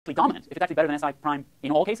dominant, if it's actually better than SI prime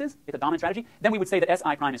in all cases, it's a dominant strategy, then we would say that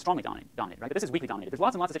SI prime is strongly dominated, right? But this is weakly dominated. There's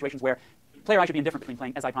lots and lots of situations where player I should be indifferent between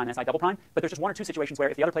playing SI prime and SI double prime, but there's just one or two situations where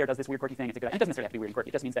if the other player does this weird quirky thing, it's a good idea. And it doesn't necessarily have to be weird and quirky.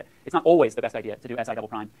 It just means that it's not always the best idea to do SI double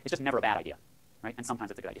prime. It's just never a bad idea, right? And sometimes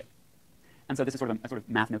it's a good idea. And so this is sort of a sort of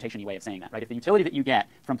math notation-y way of saying that, right? If the utility that you get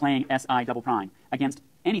from playing SI double prime against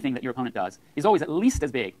anything that your opponent does is always at least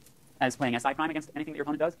as big as playing SI prime against anything that your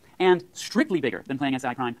opponent does, and strictly bigger than playing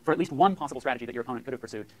SI prime for at least one possible strategy that your opponent could have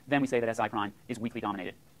pursued, then we say that SI prime is weakly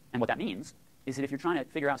dominated. And what that means is that if you're trying to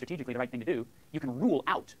figure out strategically the right thing to do, you can rule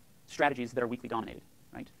out strategies that are weakly dominated,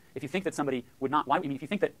 right? If you think that somebody would not, if you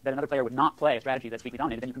think that another player would not play a strategy that's weakly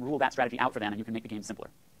dominated, then you can rule that strategy out for them and you can make the game simpler.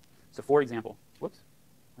 So for example, whoops,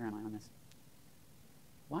 where am I on this?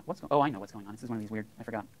 Oh, I know what's going on. This is one of these weird, I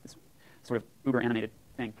forgot, this sort of uber animated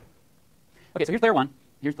thing. Okay, so here's player 1,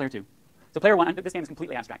 here's player 2. So player 1, this game is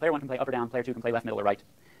completely abstract. Player 1 can play up or down, player 2 can play left, middle, or right.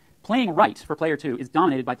 Playing right for player 2 is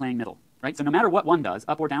dominated by playing middle, right? So no matter what 1 does,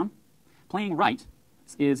 up or down, playing right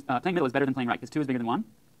is, playing middle is better than playing right, because 2 is bigger than 1,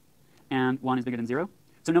 and 1 is bigger than 0.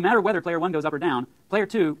 So no matter whether player 1 goes up or down, player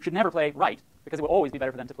 2 should never play right, because it will always be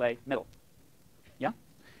better for them to play middle. Yeah?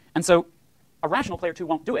 And so a rational player 2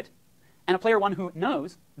 won't do it, and a player 1 who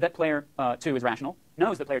knows that player 2 is rational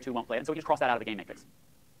knows that player 2 won't play it, and so we just cross that out of the game matrix.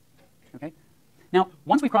 Okay? Now,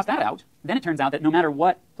 once we cross that out, then it turns out that no matter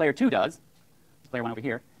what player 2 does, player 1 over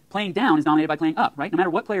here, playing down is dominated by playing up, right? No matter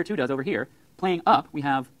what player 2 does over here, playing up, we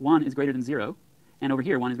have 1 is greater than 0, and over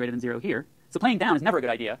here 1 is greater than 0 here. So playing down is never a good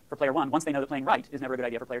idea for player 1, once they know that playing right is never a good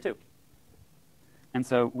idea for player 2. And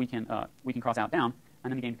so we can cross out down,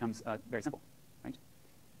 and then the game becomes very simple, right?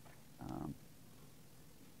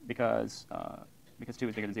 Because 2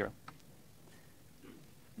 is bigger than 0.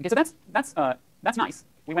 Okay, so that's nice.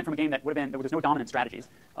 We went from a game that would have been, there was no dominant strategies,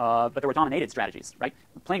 but there were dominated strategies, right?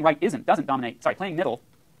 Playing right doesn't dominate, playing middle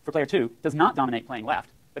for player 2 does not dominate playing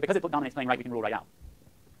left, but because it dominates playing right, we can rule right out.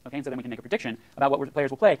 Okay, and so then we can make a prediction about what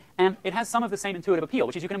players will play, and it has some of the same intuitive appeal,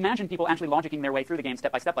 which is you can imagine people actually logicking their way through the game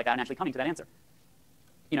step by step like that and actually coming to that answer.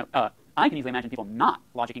 You know, I can easily imagine people not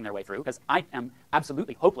logicking their way through, because I am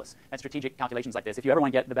absolutely hopeless at strategic calculations like this. If you ever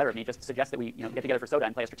want to get the better of me, just suggest that we get together for soda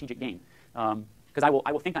and play a strategic game. Because I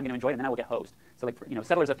will think I'm going to enjoy it, and then I will get hosed. So, like,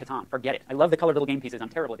 Settlers of Catan, forget it. I love the colored little game pieces. I'm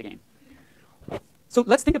terrible at the game. So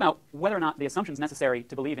let's think about whether or not the assumptions necessary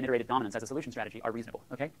to believe in iterated dominance as a solution strategy are reasonable.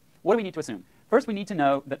 Okay? What do we need to assume? First, we need to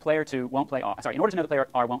know that player 2 won't play R. Sorry, in order to know that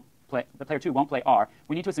player 2 won't play R,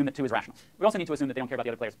 we need to assume that 2 is rational. We also need to assume that they don't care about the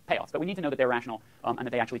other player's payoffs, but we need to know that they're rational and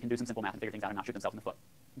that they actually can do some simple math and figure things out and not shoot themselves in the foot.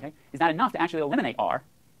 Okay? Is that enough to actually eliminate R?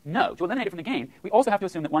 No. To eliminate it from the game, we also have to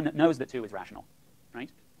assume that 1 that knows that 2 is rational, right?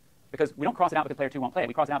 Because we don't cross it out because player 2 won't play it.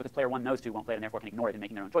 We cross it out because player 1 knows 2 won't play it and therefore can ignore it in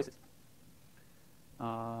making their own choices.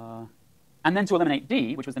 And then to eliminate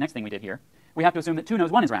D, which was the next thing we did here, we have to assume that 2 knows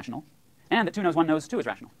 1 is rational, and that 2 knows 1 knows 2 is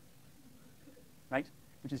rational, right?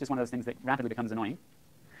 Which is just one of those things that rapidly becomes annoying.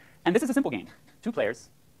 And this is a simple game. 2 players,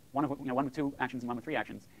 one with 2 actions and 1 with 3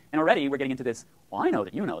 actions. And already we're getting into this, well, I know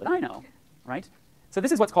that you know that I know, right? So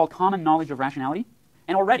this is what's called common knowledge of rationality.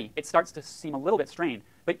 And already it starts to seem a little bit strained.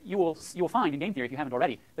 But you will find in game theory, if you haven't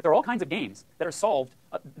already, that there are all kinds of games that are solved,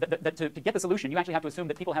 that to get the solution, you actually have to assume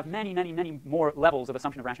that people have many, many, many more levels of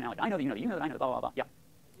assumption of rationality. I know that you know that you know that I know that, blah, blah, blah. Yeah.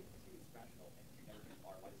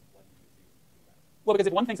 Well, because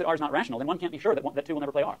if 1 thinks that R is not rational, then 1 can't be sure that 2 will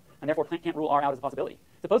never play R, and therefore can't rule R out as a possibility.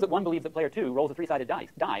 Suppose that 1 believes that player 2 rolls a 3-sided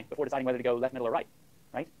die before deciding whether to go left, middle, or right,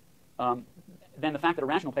 right? Then the fact that a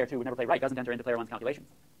rational player 2 would never play right doesn't enter into player 1's calculations.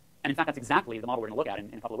 And in fact, that's exactly the model we're going to look at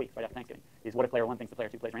in a couple of weeks, right after Thanksgiving, is what if player 1 thinks that player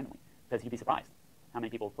 2 plays randomly? Because he'd be surprised how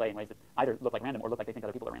many people play in ways that either look like random or look like they think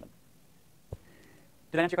other people are random.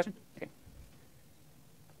 Did that answer your question? Okay.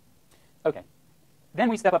 Okay. Then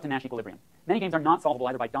we step up to Nash equilibrium. Many games are not solvable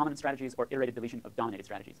either by dominant strategies or iterated deletion of dominated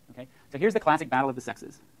strategies. Okay? So here's the classic battle of the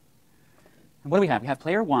sexes. And what do we have? We have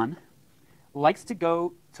player 1 likes to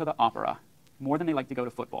go to the opera more than they like to go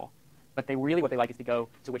to football. But what they like is to go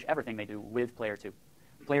to whichever thing they do with player 2.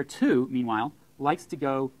 Player 2, meanwhile, likes to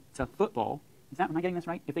go to football. Am I getting this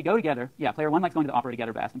right? If they go together, yeah, player 1 likes going to the opera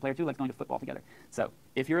together best, and player 2 likes going to football together. So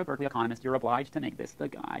if you're a Berkeley economist, you're obliged to make this the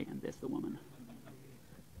guy and this the woman.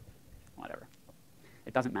 Whatever.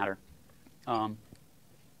 It doesn't matter. I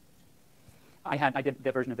did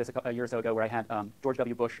the version of this a year or so ago where I had George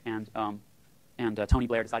W. Bush and Tony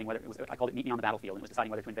Blair deciding whether I called it Meet Me on the Battlefield, and it was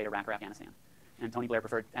deciding whether to invade Iraq or Afghanistan. And Tony Blair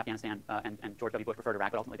preferred Afghanistan, and George W. Bush preferred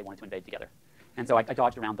Iraq, but ultimately they wanted to invade together. And so I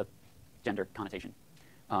dodged around the gender connotation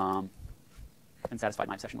and satisfied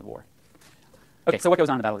my obsession with war. Okay, so what goes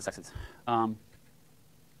on in the Battle of the Sexes?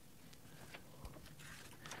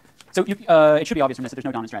 So it should be obvious from this that there's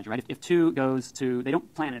no dominant strategy, right? If 2 goes to, they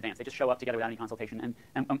don't plan in advance. They just show up together without any consultation.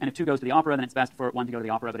 And if 2 goes to the opera, then it's best for 1 to go to the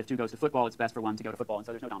opera. But if 2 goes to football, it's best for 1 to go to football. And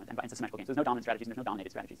so there's no dominant. And it's a symmetrical game. So there's no dominant strategies and there's no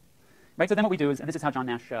dominated strategies. Right? So then what we do is, and this is how John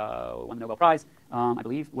Nash won the Nobel Prize, I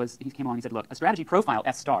believe, was he came along and he said, look, a strategy profile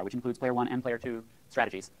S star, which includes player 1 and player 2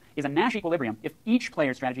 strategies, is a Nash equilibrium if each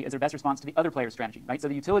player's strategy is their best response to the other player's strategy. Right? So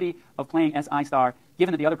the utility of playing SI star,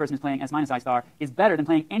 given that the other person is playing S minus I star, is better than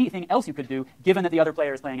playing anything else you could do, given that the other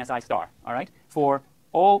player is playing SI star. All right? For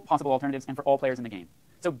all possible alternatives and for all players in the game.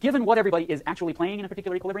 So given what everybody is actually playing in a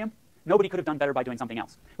particular equilibrium, nobody could have done better by doing something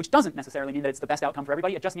else, which doesn't necessarily mean that it's the best outcome for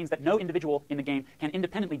everybody. It just means that no individual in the game can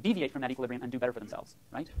independently deviate from that equilibrium and do better for themselves,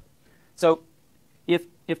 right? So if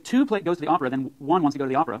 2 goes to the opera, then 1 wants to go to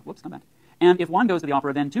the opera. Whoops, come back. And if 1 goes to the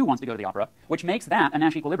opera, then 2 wants to go to the opera, which makes that a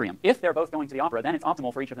Nash equilibrium. If they're both going to the opera, then it's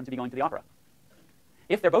optimal for each of them to be going to the opera.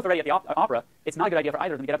 If they're both already at the opera, it's not a good idea for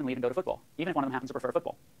either of them to get up and leave and go to football, even if one of them happens to prefer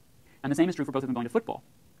football. And the same is true for both of them going to football.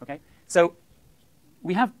 Okay? So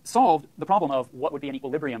we have solved the problem of what would be an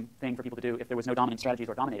equilibrium thing for people to do if there was no dominant strategies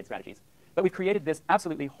or dominated strategies. But we've created this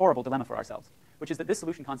absolutely horrible dilemma for ourselves, which is that this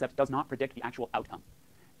solution concept does not predict the actual outcome.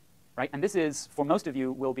 Right? And this is, for most of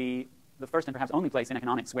you, will be the first and perhaps only place in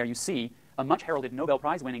economics where you see a much heralded Nobel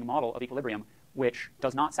Prize winning model of equilibrium which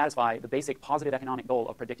does not satisfy the basic positive economic goal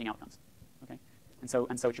of predicting outcomes. Okay? And so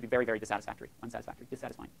it should be very, very dissatisfactory,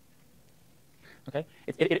 dissatisfying. Okay?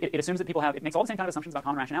 It assumes that people have, it makes all the same kind of assumptions about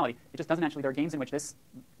common rationality. It just doesn't actually, there are games in which this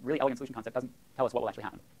really elegant solution concept doesn't tell us what will actually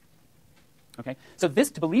happen. Okay? So this,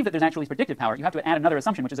 to believe that there's actually predictive power, you have to add another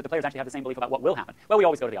assumption, which is that the players actually have the same belief about what will happen. Well, we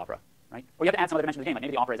always go to the opera, right? Or you have to add some other dimension of the game, like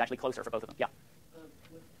maybe the opera is actually closer for both of them. Yeah?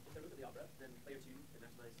 If they go to the opera, then player 2 can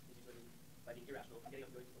maximize his utility by being irrational, getting up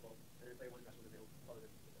and going to football, and then player 1 is rational, then they'll follow them.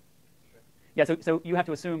 Yeah, so you have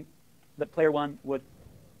to assume that player 1 would...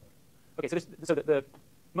 Okay, so the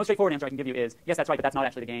most straightforward answer I can give you is, yes, that's right, but that's not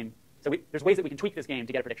actually the game. So there's ways that we can tweak this game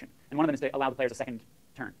to get a prediction. And one of them is to allow the players a second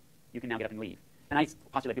turn. You can now get up and leave. And I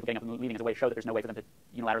postulate people getting up and leaving as a way to show that there's no way for them to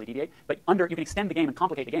unilaterally deviate. But you can extend the game and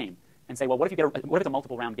complicate the game and say, well, what if it's a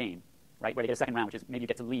multiple round game, right, where they get a second round, which is maybe you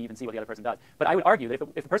get to leave and see what the other person does. But I would argue that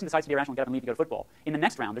if a person decides to be irrational and get up and leave to go to football, in the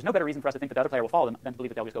next round, there's no better reason for us to think that the other player will follow them than to believe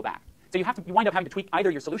that they'll just go back. So you wind up having to tweak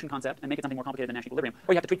either your solution concept and make it something more complicated than Nash equilibrium,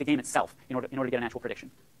 or you have to tweak the game itself in order to get an actual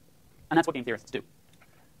prediction. And that's what game theorists do.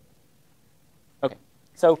 Okay,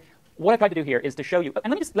 so what I tried to do here is to show you,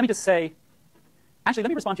 and let me just say, actually, let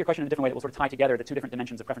me respond to your question in a different way that will sort of tie together the two different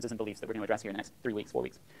dimensions of preferences and beliefs that we're going to address here in the next 3 weeks, 4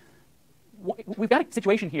 weeks. We've got a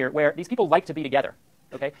situation here where these people like to be together,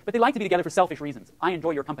 okay? But they like to be together for selfish reasons. I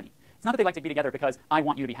enjoy your company. It's not that they like to be together because I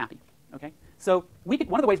want you to be happy, okay? So one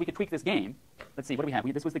of the ways we could tweak this game, let's see, what do we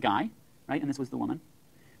have? This was the guy, right? And this was the woman.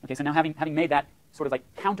 Okay, so now having made that sort of like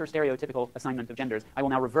counter-stereotypical assignment of genders, I will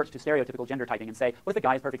now revert to stereotypical gender typing and say, what if the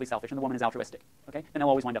guy is perfectly selfish and the woman is altruistic? Okay? Then they'll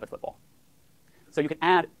always wind up at football. So you could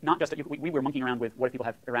add, not just, we were monkeying around with what if people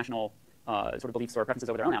have irrational sort of beliefs or preferences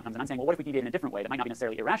over their own outcomes, and I'm saying, well, what if we deviate in a different way that might not be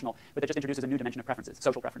necessarily irrational, but that just introduces a new dimension of preferences,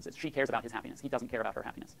 social preferences. She cares about his happiness. He doesn't care about her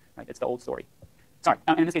happiness, right? It's the old story. Sorry,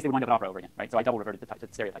 in this case, they would wind up at opera over again, right? So I double reverted to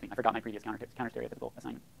stereotyping. I forgot my previous counter-stereotypical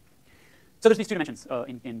assignment. So there's these two dimensions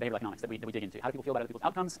in behavioral economics that we dig into. How do people feel about other people's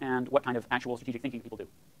outcomes, and what kind of actual strategic thinking people do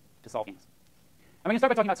to solve games. And we're going to start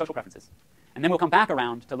by talking about social preferences. And then we'll come back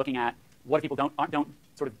around to looking at what if people don't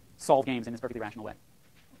sort of solve games in this perfectly rational way.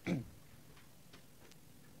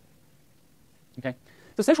 Okay?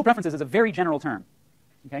 So social preferences is a very general term.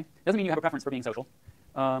 Okay? It doesn't mean you have a preference for being social,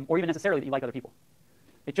 or even necessarily that you like other people.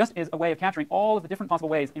 It just is a way of capturing all of the different possible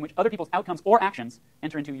ways in which other people's outcomes or actions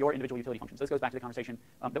enter into your individual utility function. So this goes back to the conversation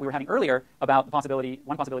that we were having earlier about the possibility,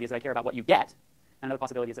 one possibility is that I care about what you get, and another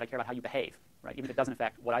possibility is that I care about how you behave, right? Even if it doesn't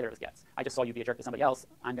affect what either of us gets. I just saw you be a jerk to somebody else,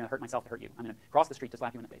 I'm going to hurt myself to hurt you. I'm going to cross the street to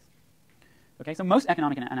slap you in the face. Okay, so most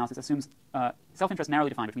economic analysis assumes self-interest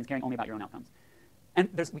narrowly defined, which means caring only about your own outcomes. And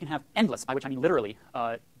we can have endless, by which I mean literally,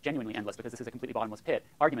 genuinely endless, because this is a completely bottomless pit,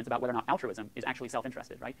 arguments about whether or not altruism is actually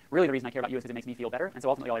self-interested, right? Really the reason I care about you is because it makes me feel better, and so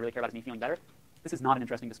ultimately all I really care about is me feeling better. This is not an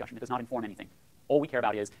interesting discussion. It does not inform anything. All we care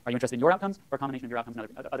about is, are you interested in your outcomes, or a combination of your outcomes and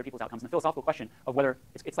other people's outcomes? And the philosophical question of whether,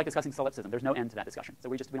 it's like discussing solipsism. There's no end to that discussion. So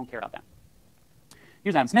we don't care about that.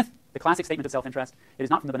 Here's Adam Smith, the classic statement of self-interest. It is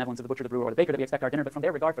not from the benevolence of the butcher, the brewer, or the baker that we expect our dinner, but from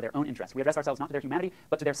their regard for their own interest. We address ourselves not to their humanity,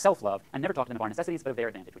 but to their self-love, and never talk to them of our necessities, but of their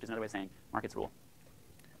advantage, which is another way of saying markets rule.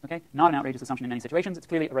 Okay? Not an outrageous assumption in many situations. It's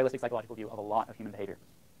clearly a realistic psychological view of a lot of human behavior.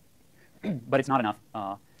 But it's not enough.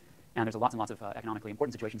 And there's lots and lots of economically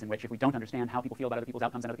important situations in which if we don't understand how people feel about other people's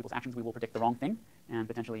outcomes and other people's actions, we will predict the wrong thing and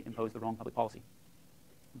potentially impose the wrong public policy.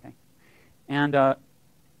 Okay? And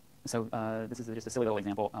so this is just a silly little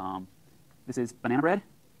example. This is banana bread.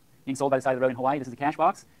 being sold by the side of the road in Hawaii. This is a cash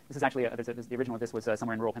box. This is actually, the original of this was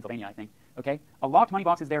somewhere in rural Pennsylvania, I think. Okay? A locked money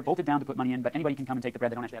box is there, bolted down to put money in, but anybody can come and take the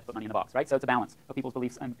bread. They don't actually have to put money in the box, right? So it's a balance of people's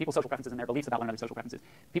beliefs and people's social preferences and their beliefs about one another's social preferences.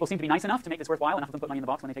 People seem to be nice enough to make this worthwhile, enough of them put money in the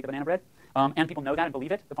box when they take the banana bread. And people know that and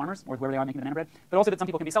believe it, the farmers, or whoever they are making the banana bread. But also that some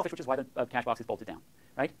people can be selfish, which is why the cash box is bolted down,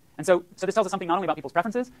 right? And so this tells us something not only about people's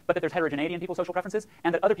preferences, but that there's heterogeneity in people's social preferences,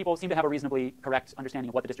 and that other people seem to have a reasonably correct understanding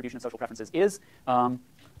of what the distribution of social preferences is.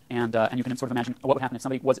 And you can sort of imagine what would happen if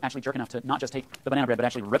somebody was actually jerk enough to not just take the banana bread, but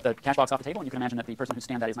actually rip the cash box off the table. And you can imagine that the person whose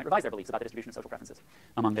stand that is might revise their beliefs about the distribution of social preferences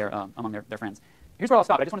among their friends. Here's where I'll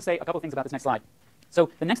stop. I just want to say a couple of things about this next slide. So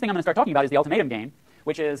the next thing I'm going to start talking about is the ultimatum game,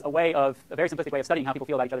 which is a very simplistic way of studying how people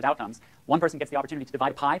feel about each other's outcomes. One person gets the opportunity to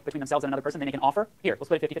divide a pie between themselves and another person. They make an offer. Here, we'll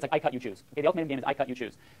split it 50. It's like I cut, you choose. Okay, the ultimatum game is I cut, you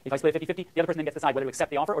choose. If I split it 50-50, the other person then gets to decide whether to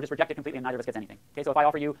accept the offer or just reject it completely, and neither of us gets anything. Okay, so if I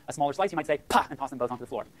offer you a smaller slice, you might say, "Pah," and toss them both onto the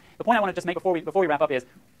floor. The point I want to just make before we wrap up is,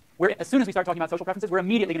 as soon as we start talking about social preferences, we're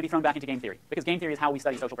immediately going to be thrown back into game theory, because game theory is how we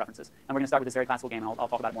study social preferences. And we're going to start with this very classical game, and I'll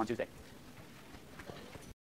talk about it more on Tuesday.